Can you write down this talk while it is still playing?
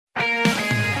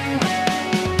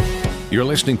You're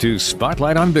listening to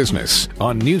Spotlight on Business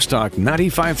on Newstalk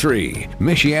 95.3,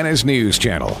 Michiana's news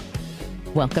channel.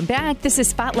 Welcome back. This is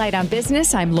Spotlight on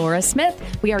Business. I'm Laura Smith.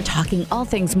 We are talking all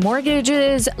things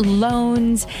mortgages,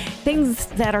 loans, things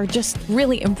that are just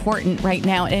really important right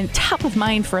now and top of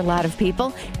mind for a lot of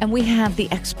people. And we have the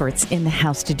experts in the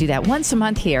house to do that once a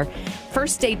month here.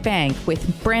 First State Bank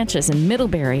with branches in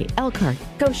Middlebury, Elkhart,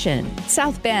 Goshen,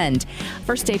 South Bend.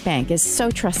 First State Bank is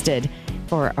so trusted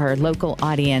for our local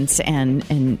audience and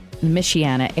the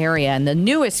Michiana area, and the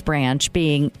newest branch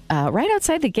being right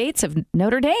outside the gates of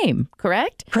Notre Dame,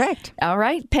 correct? Correct. All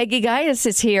right. Peggy Gaius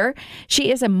is here. She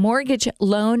is a mortgage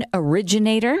loan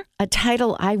originator, a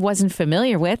title I wasn't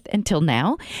familiar with until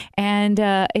now. And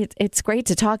it's great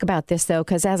to talk about this, though,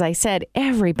 because as I said,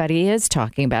 everybody is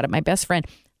talking about it. My best friend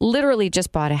literally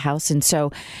just bought a house. And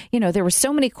so, there were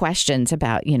so many questions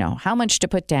about, how much to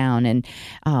put down and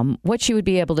what she would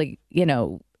be able to,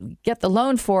 get the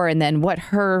loan for, and then what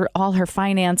all her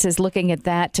finances, looking at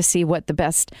that to see what the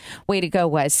best way to go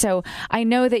was. So I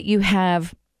know that you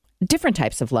have different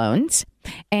types of loans,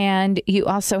 and you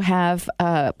also have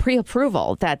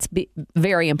pre-approval. That's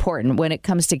very important when it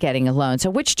comes to getting a loan. So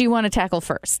which do you want to tackle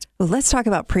first? Well, let's talk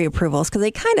about pre-approvals because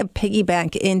they kind of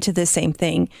piggyback into the same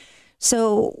thing.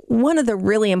 So one of the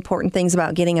really important things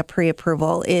about getting a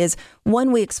pre-approval is,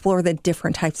 one, we explore the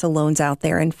different types of loans out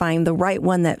there and find the right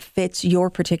one that fits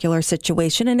your particular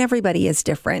situation, and everybody is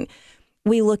different.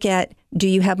 We look at, do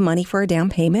you have money for a down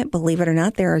payment? Believe it or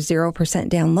not, there are 0%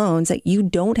 down loans that you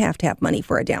don't have to have money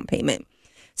for a down payment.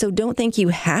 So don't think you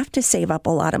have to save up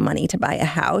a lot of money to buy a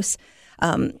house.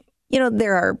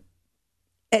 There are,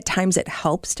 at times it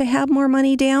helps to have more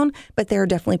money down, but there are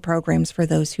definitely programs for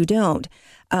those who don't.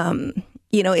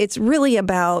 It's really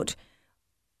about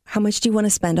how much do you want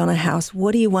to spend on a house?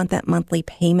 What do you want that monthly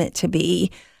payment to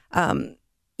be?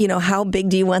 How big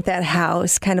do you want that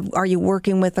house? Kind of, are you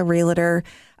working with a realtor?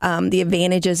 The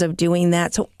advantages of doing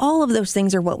that. So all of those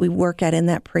things are what we work at in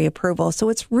that pre-approval. So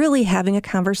it's really having a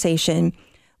conversation,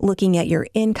 looking at your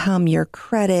income, your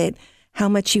credit, how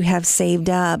much you have saved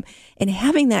up, and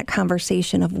having that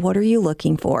conversation of what are you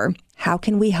looking for? How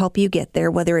can we help you get there,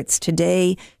 whether it's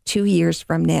today, 2 years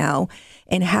from now,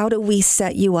 and how do we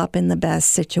set you up in the best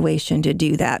situation to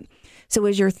do that? So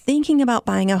as you're thinking about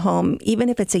buying a home, even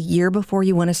if it's a year before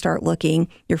you want to start looking,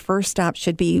 your first stop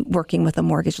should be working with a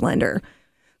mortgage lender,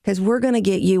 because we're going to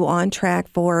get you on track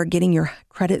for getting your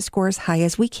credit score as high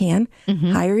as we can.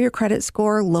 Mm-hmm. Higher your credit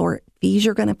score, lower fees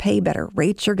you're going to pay, better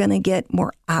rates you're going to get,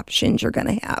 more options you're going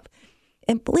to have.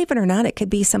 And believe it or not, it could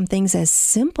be some things as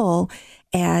simple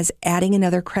as adding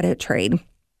another credit trade,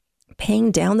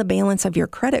 paying down the balance of your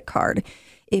credit card.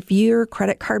 If your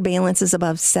credit card balance is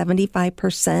above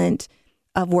 75%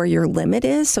 of where your limit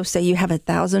is, so say you have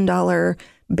 $1,000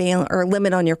 or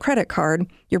limit on your credit card,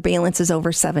 your balance is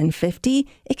over $750,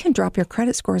 it can drop your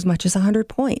credit score as much as 100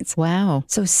 points. Wow.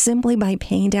 So simply by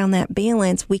paying down that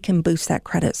balance, we can boost that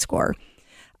credit score.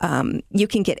 You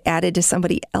can get added to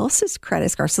somebody else's credit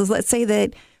score. So let's say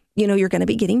that, you're going to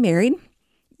be getting married.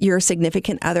 Your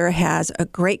significant other has a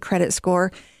great credit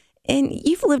score, and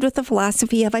you've lived with the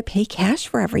philosophy of I pay cash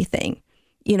for everything,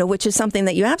 which is something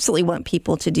that you absolutely want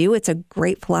people to do. It's a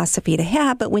great philosophy to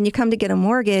have. But when you come to get a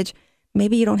mortgage,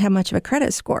 maybe you don't have much of a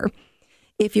credit score.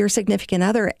 If your significant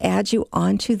other adds you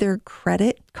onto their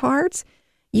credit cards,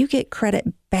 you get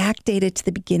credit backdated to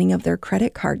the beginning of their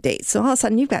credit card date. So all of a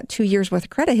sudden, you've got 2 years worth of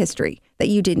credit history that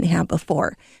you didn't have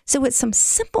before. So it's some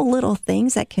simple little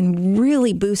things that can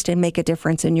really boost and make a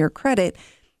difference in your credit,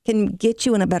 can get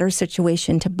you in a better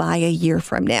situation to buy a year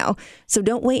from now. So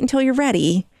don't wait until you're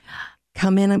ready.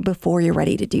 Come in before you're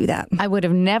ready to do that. I would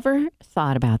have never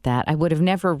thought about that. I would have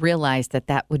never realized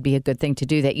that would be a good thing to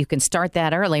do, that you can start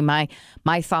that early. My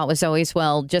thought was always,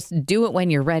 well, just do it when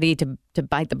you're ready to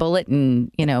bite the bullet and,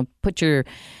 put your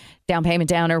down payment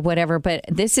down or whatever. But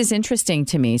this is interesting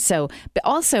to me. So, but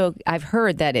also I've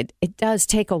heard that it does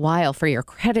take a while for your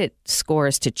credit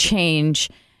scores to change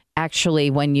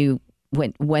actually when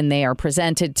they are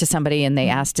presented to somebody and they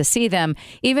ask to see them,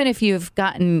 even if you've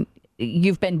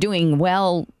been doing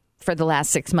well for the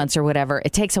last 6 months or whatever,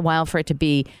 it takes a while for it to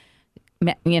be,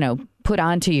 put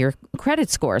onto your credit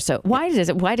score. So why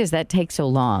does that take so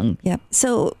long? Yeah.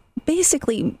 So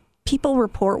basically, people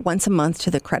report once a month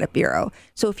to the credit bureau.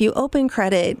 So if you open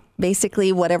credit,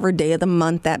 basically whatever day of the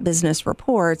month that business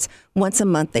reports, once a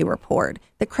month they report.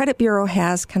 The credit bureau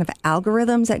has kind of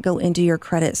algorithms that go into your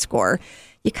credit score.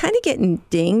 You kind of get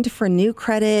dinged for new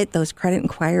credit. Those credit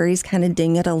inquiries kind of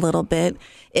ding it a little bit.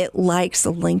 It likes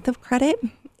the length of credit.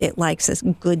 It likes a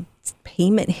good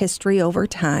payment history over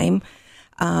time.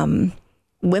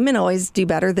 Women always do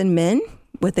better than men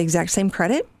with the exact same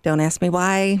credit. Don't ask me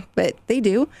why, but they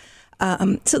do.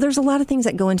 So there's a lot of things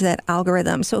that go into that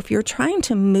algorithm. So if you're trying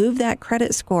to move that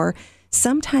credit score,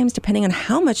 sometimes depending on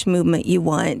how much movement you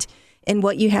want and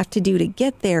what you have to do to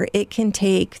get there, it can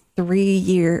take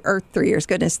 3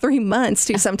 months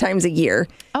to sometimes a year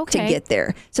to get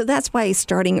there. So that's why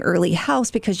starting early helps,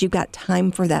 because you've got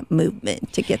time for that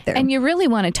movement to get there. And you really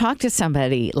want to talk to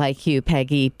somebody like you,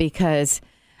 Peggy, because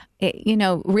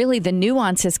really the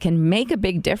nuances can make a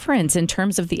big difference in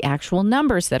terms of the actual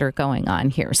numbers that are going on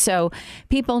here. So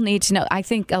people need to know. I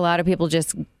think a lot of people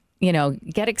just,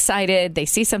 get excited. They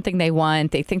see something they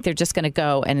want. They think they're just going to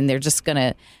go and they're just going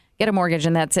to get a mortgage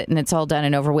and that's it and it's all done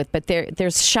and over with. But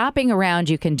there's shopping around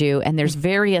you can do, and there's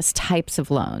various types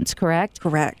of loans, correct?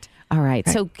 Correct. All right.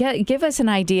 So give us an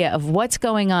idea of what's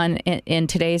going on in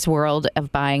today's world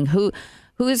of buying.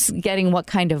 Who's getting what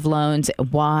kind of loans,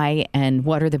 why, and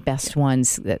what are the best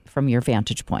ones from your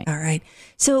vantage point? All right.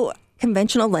 So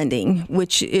conventional lending,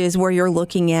 which is where you're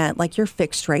looking at like your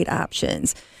fixed rate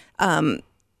options.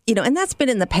 And that's been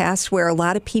in the past where a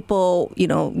lot of people,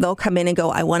 they'll come in and go,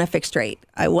 I want a fixed rate.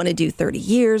 I want to do 30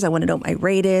 years. I want to know what my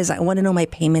rate is. I want to know my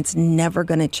payment's never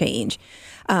going to change.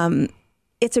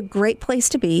 It's a great place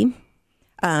to be.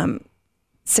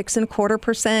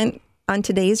 6.25% on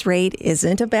today's rate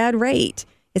isn't a bad rate.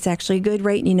 It's actually a good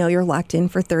rate. You're locked in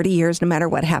for 30 years. No matter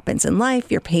what happens in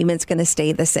life, your payment's going to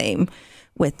stay the same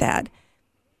with that.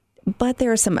 But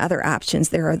there are some other options.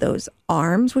 There are those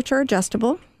ARMs, which are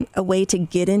adjustable, a way to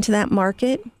get into that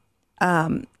market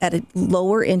at a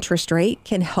lower interest rate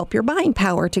can help your buying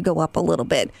power to go up a little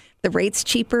bit. The rate's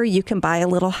cheaper. You can buy a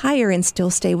little higher and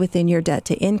still stay within your debt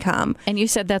to income. And you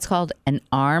said that's called an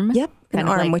ARM? Yep, an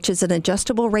ARM, which is an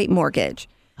adjustable rate mortgage.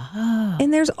 Oh.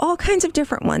 And there's all kinds of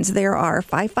different ones. There are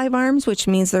 5/5 ARMs, which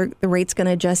means the rate's going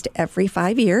to adjust every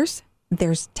 5 years.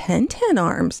 There's 10/10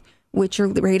 ARMs, which your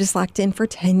rate is locked in for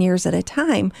 10 years at a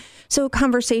time. So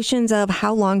conversations of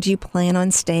how long do you plan on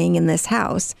staying in this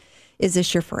house? Is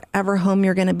this your forever home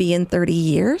you're going to be in 30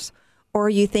 years? Or are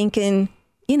you thinking,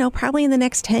 probably in the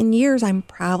next 10 years, I'm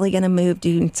probably going to move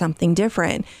doing something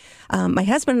different. My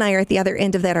husband and I are at the other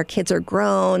end of that. Our kids are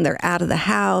grown. They're out of the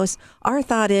house. Our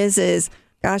thought is,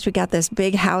 gosh, we got this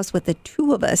big house with the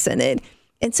two of us in it.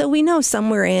 And so we know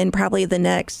somewhere in probably the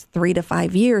next 3 to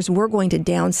 5 years, we're going to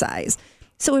downsize.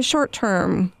 So a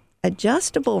short-term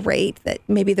adjustable rate that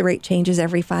maybe the rate changes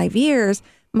every 5 years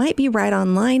might be right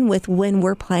on line with when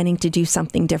we're planning to do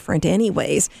something different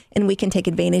anyways. And we can take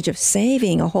advantage of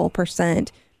saving a whole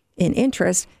 % in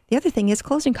interest. The other thing is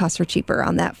closing costs are cheaper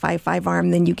on that 5/5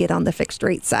 ARM than you get on the fixed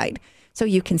rate side. So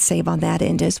you can save on that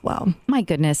end as well. My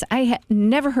goodness, I had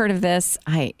never heard of this.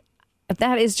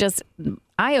 That is just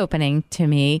eye-opening to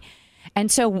me.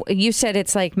 And so you said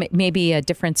it's like maybe a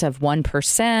difference of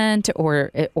 1%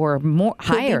 or more,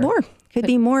 higher. Could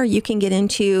be more. You can get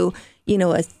into,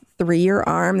 a 3-year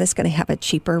ARM that's going to have a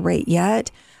cheaper rate yet.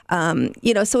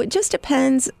 So it just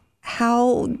depends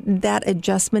how that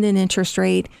adjustment in interest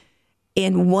rate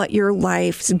and what your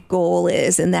life's goal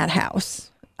is in that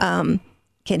house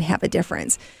can have a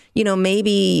difference.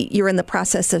 Maybe you're in the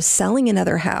process of selling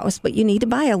another house, but you need to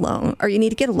buy a loan or you need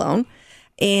to get a loan.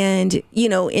 And,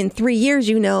 in 3 years,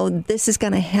 this is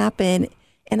going to happen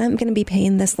and I'm going to be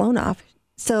paying this loan off.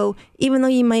 So even though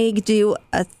you may do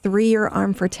a 3-year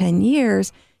ARM for 10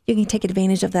 years, you can take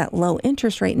advantage of that low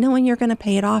interest rate, knowing you're going to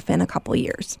pay it off in a couple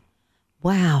years.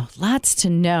 Wow. Lots to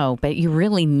know, but you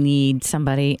really need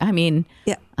somebody. I mean,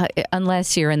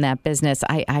 unless you're in that business,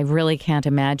 I really can't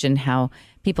imagine how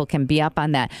people can be up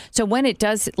on that. So when it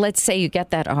does, let's say you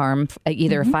get that ARM,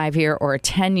 either a 5-year or a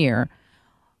 10-year,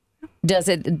 does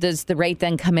the rate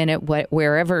then come in at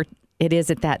wherever it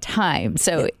is at that time?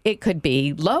 So it could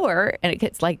be lower and it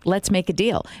gets like, let's make a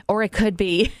deal. Or it could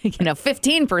be,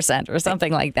 15% or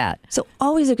something like that. So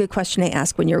always a good question to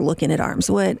ask when you're looking at ARMs.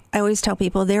 What I always tell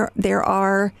people, there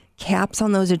are caps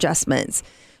on those adjustments.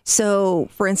 So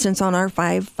for instance, on our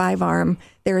 5/5 ARM,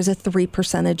 there is a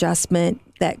 3% adjustment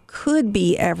that could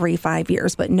be every 5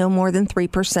 years, but no more than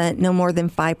 3%, no more than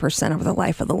 5% over the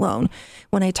life of the loan.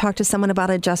 When I talk to someone about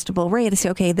adjustable rate, I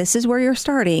say, okay, this is where you're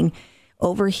starting.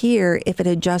 Over here, if it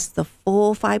adjusts the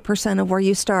full 5% of where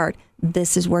you start,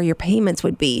 this is where your payments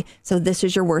would be. So this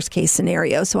is your worst case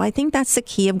scenario. So I think that's the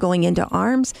key of going into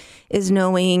ARMs is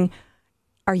knowing,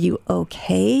 are you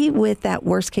okay with that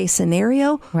worst case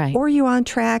scenario? Right. Or are you on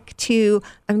track to,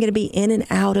 I'm going to be in and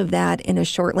out of that in a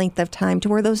short length of time to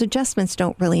where those adjustments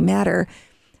don't really matter.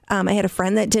 I had a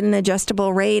friend that did an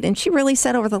adjustable rate, and she really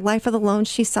said over the life of the loan,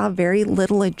 she saw very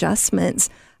little adjustments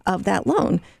of that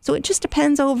loan. So it just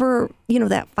depends over,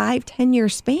 that 5-10 year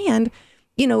span.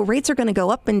 rates are going to go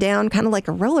up and down kind of like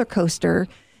a roller coaster.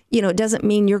 It doesn't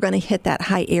mean you're going to hit that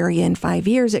high area in 5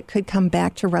 years. It could come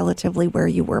back to relatively where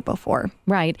you were before.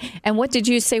 Right. And what did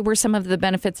you say were some of the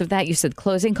benefits of that? You said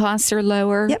closing costs are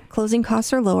lower? Yep, closing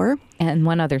costs are lower. And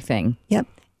one other thing. Yep.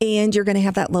 And you're going to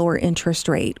have that lower interest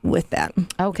rate with that.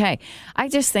 Okay. I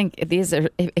just think these are,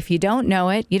 if you don't know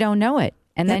it, you don't know it.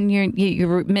 And then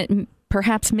you're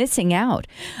perhaps missing out.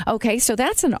 Okay, so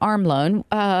that's an ARM loan.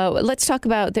 Let's talk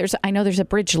about, I know there's a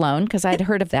bridge loan because I'd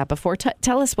heard of that before.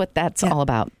 Tell us what that's all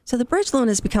about. So the bridge loan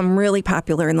has become really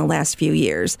popular in the last few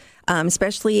years,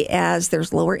 especially as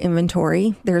there's lower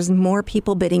inventory. There's more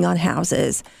people bidding on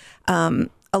houses.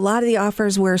 A lot of the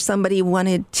offers where somebody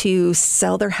wanted to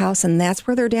sell their house and that's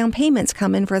where their down payments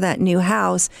come in for that new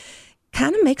house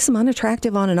kind of makes them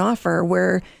unattractive on an offer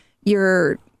where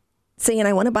you're saying,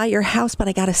 I want to buy your house, but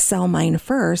I got to sell mine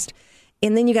first.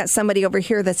 And then you got somebody over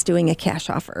here that's doing a cash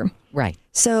offer. Right.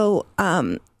 So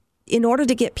in order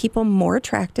to get people more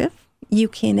attractive, you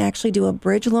can actually do a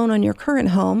bridge loan on your current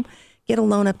home, get a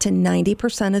loan up to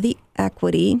 90% of the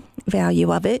equity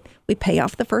value of it. We pay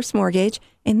off the first mortgage,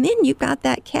 and then you've got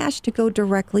that cash to go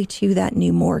directly to that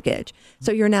new mortgage.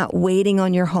 So you're not waiting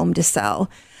on your home to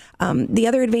sell. The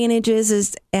other advantage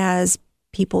is as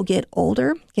people get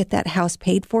older, get that house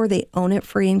paid for, they own it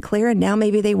free and clear, and now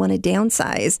maybe they want to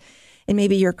downsize. And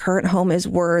maybe your current home is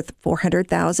worth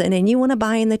 $400,000 and you want to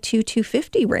buy in the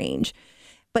 $250 range.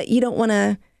 But you don't want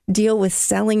to deal with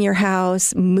selling your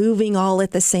house, moving all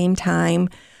at the same time,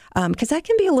 because that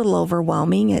can be a little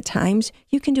overwhelming at times.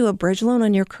 You can do a bridge loan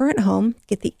on your current home,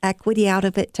 get the equity out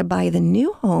of it to buy the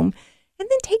new home, and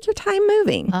then take your time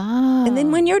moving. Oh. And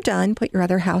then when you're done, put your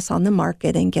other house on the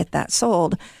market and get that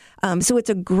sold. So it's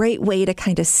a great way to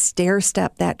kind of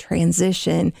stair-step that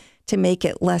transition to make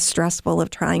it less stressful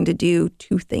of trying to do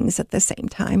two things at the same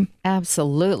time.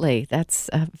 Absolutely. That's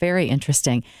very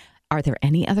interesting. Are there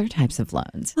any other types of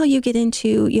loans? Well, you get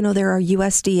into, there are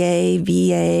USDA,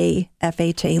 VA,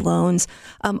 FHA loans.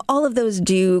 All of those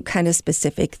do kind of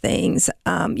specific things.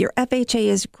 Your FHA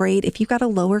is great if you've got a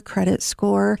lower credit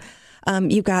score.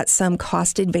 You've got some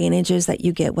cost advantages that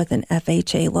you get with an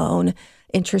FHA loan.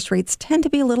 Interest rates tend to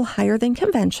be a little higher than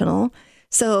conventional.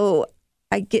 So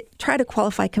I try to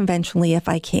qualify conventionally if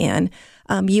I can.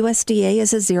 USDA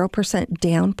is a 0%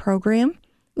 down program,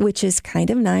 which is kind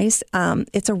of nice.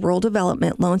 It's a rural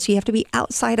development loan, so you have to be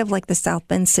outside of like the South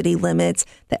Bend city limits,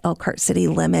 the Elkhart city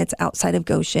limits, outside of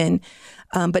Goshen.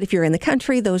 But if you're in the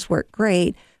country, those work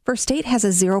great. First State has a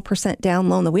 0% down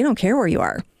loan that we don't care where you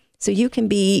are. So you can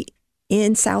be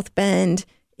in South Bend,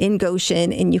 in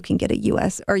Goshen, and you can get a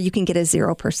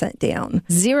 0% down.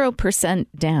 0%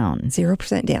 down.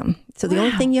 0% down. So the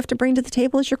only thing you have to bring to the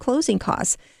table is your closing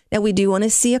costs. Now, we do want to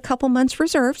see a couple months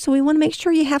reserve, so we want to make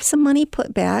sure you have some money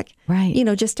put back, right?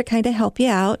 Just to kind of help you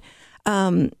out.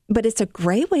 But it's a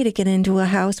great way to get into a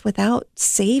house without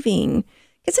saving,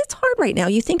 because it's hard right now.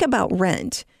 You think about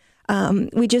rent.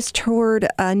 We just toured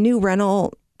a new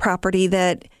rental property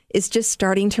that is just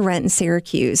starting to rent in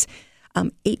Syracuse.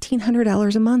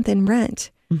 $1,800 a month in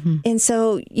rent. Mm-hmm. And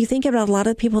so you think about a lot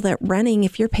of people that renting,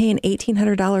 if you're paying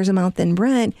 $1,800 a month in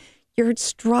rent, you're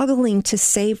struggling to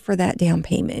save for that down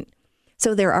payment.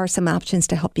 So there are some options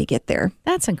to help you get there.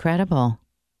 That's incredible.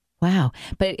 Wow.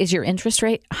 But is your interest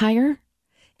rate higher?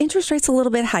 Interest rate's a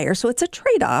little bit higher. So it's a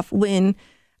trade-off when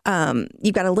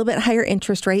you've got a little bit higher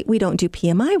interest rate. We don't do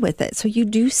PMI with it. So you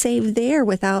do save there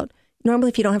without, normally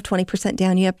if you don't have 20%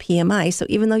 down, you have PMI. So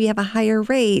even though you have a higher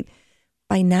rate,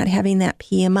 by not having that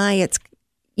PMI, it's,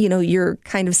 you're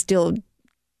kind of still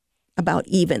about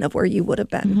even of where you would have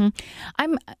been.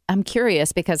 Mm-hmm. I'm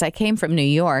curious because I came from New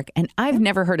York and I've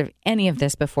never heard of any of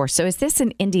this before. So is this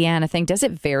an Indiana thing? Does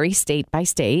it vary state by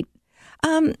state?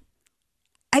 I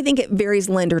think it varies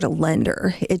lender to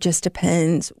lender. It just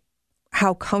depends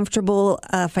how comfortable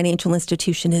a financial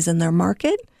institution is in their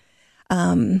market,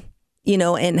 and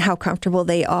how comfortable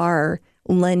they are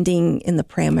lending in the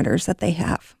parameters that they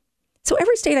have. So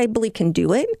every state, I believe, can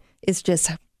do it. It's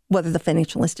just whether the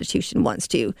financial institution wants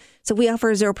to. So we offer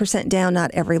a 0% down.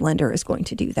 Not every lender is going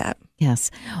to do that.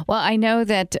 Yes. Well, I know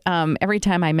that every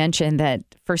time I mention that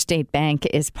First State Bank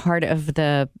is part of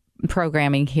the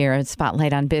programming here at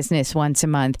Spotlight on Business once a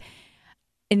month,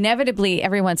 inevitably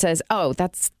everyone says, oh,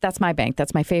 that's my bank.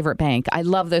 That's my favorite bank. I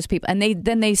love those people. And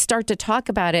they start to talk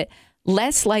about it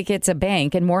less like it's a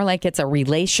bank and more like it's a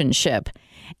relationship.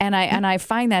 And I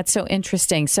find that so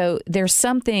interesting. So there's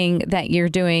something that you're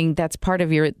doing that's part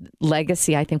of your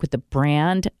legacy, I think, with the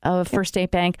brand of First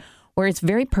State Bank, where it's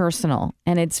very personal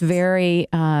and it's very,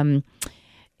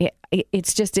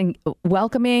 it's just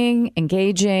welcoming,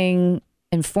 engaging,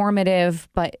 informative,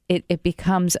 but it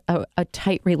becomes a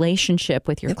tight relationship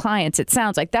with your clients. It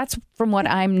sounds like that's from what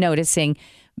I'm noticing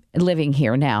living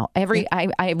here now.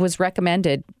 I was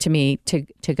recommended to me to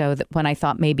go when I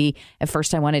thought maybe at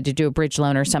first I wanted to do a bridge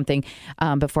loan or something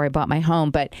before I bought my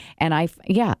home.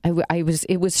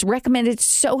 It was recommended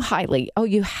so highly. Oh,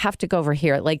 you have to go over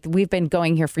here. Like, we've been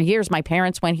going here for years. My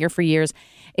parents went here for years.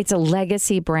 It's a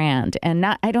legacy brand. And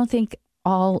I don't think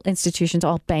all institutions,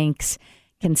 all banks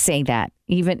can say that.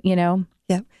 Even,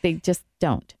 they just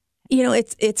don't.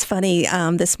 It's funny.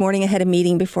 This morning I had a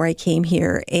meeting before I came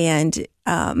here, and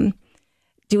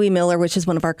Dewey Miller, which is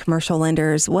one of our commercial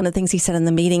lenders, one of the things he said in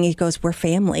the meeting, he goes, "We're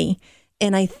family."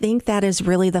 And I think that is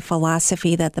really the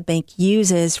philosophy that the bank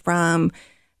uses from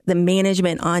the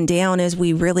management on down, is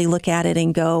we really look at it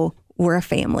and go, we're a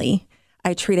family.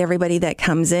 I treat everybody that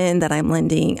comes in that I'm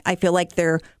lending, I feel like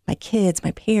they're my kids,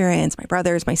 my parents, my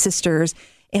brothers, my sisters.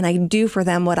 And I do for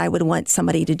them what I would want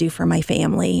somebody to do for my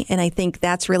family. And I think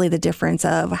that's really the difference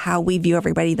of how we view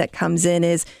everybody that comes in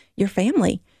is your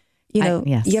family.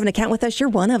 Yes. You have an account with us, you're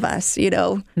one of us,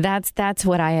 That's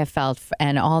what I have felt,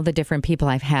 and all the different people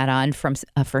I've had on from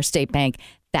First State Bank.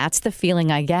 That's the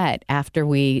feeling I get after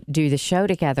we do the show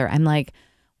together. I'm like,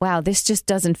 wow, this just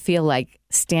doesn't feel like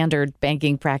standard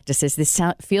banking practices. This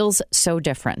feels so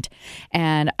different.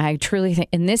 And I truly think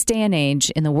in this day and age,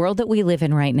 in the world that we live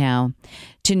in right now,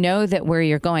 to know that where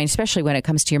you're going, especially when it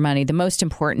comes to your money, the most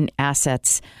important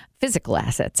assets, physical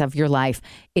assets of your life,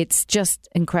 it's just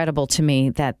incredible to me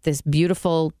that this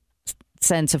beautiful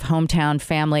sense of hometown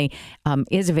family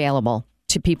is available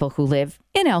to people who live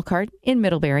in Elkhart, in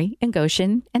Middlebury, in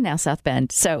Goshen, and now South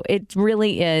Bend. So it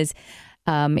really is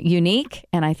unique,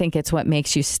 and I think it's what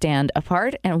makes you stand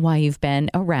apart and why you've been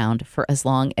around for as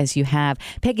long as you have.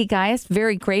 Peggy Gaius,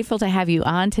 very grateful to have you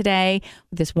on today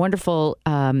with this wonderful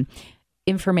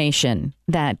information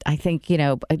that I think,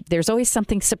 there's always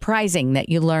something surprising that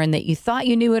you learn that you thought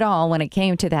you knew it all when it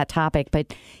came to that topic,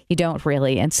 but you don't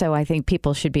really. And so I think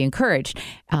people should be encouraged,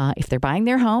 if they're buying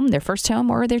their home, their first home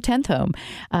or their 10th home,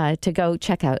 to go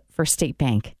check out First State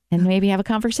Bank and maybe have a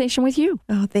conversation with you.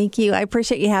 Oh, thank you. I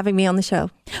appreciate you having me on the show.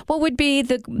 What would be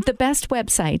the best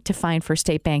website to find First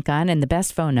State Bank on, and the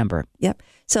best phone number? Yep.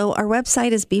 So our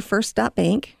website is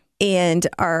befirst.bank. And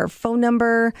our phone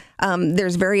number,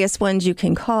 there's various ones you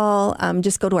can call.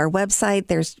 Just go to our website.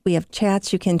 We have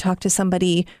chats. You can talk to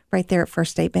somebody right there at First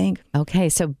State Bank. Okay,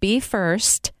 so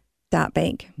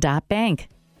befirst.bank.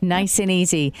 Nice and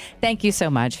easy. Thank you so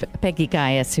much, Peggy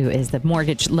Gaius, who is the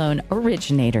mortgage loan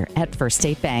originator at First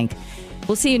State Bank.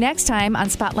 We'll see you next time on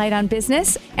Spotlight on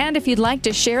Business. And if you'd like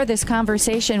to share this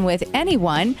conversation with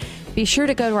anyone, be sure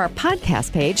to go to our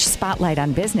podcast page, Spotlight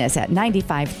on Business, at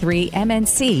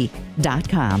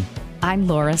 953mnc.com. I'm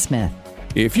Laura Smith.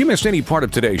 If you missed any part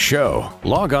of today's show,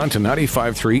 log on to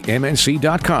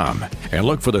 953mnc.com and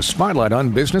look for the Spotlight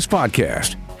on Business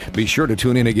podcast. Be sure to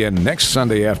tune in again next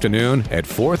Sunday afternoon at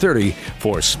 4:30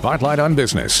 for Spotlight on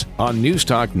Business on News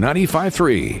Talk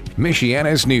 95.3,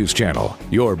 Michiana's news channel,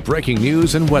 your breaking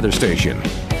news and weather station.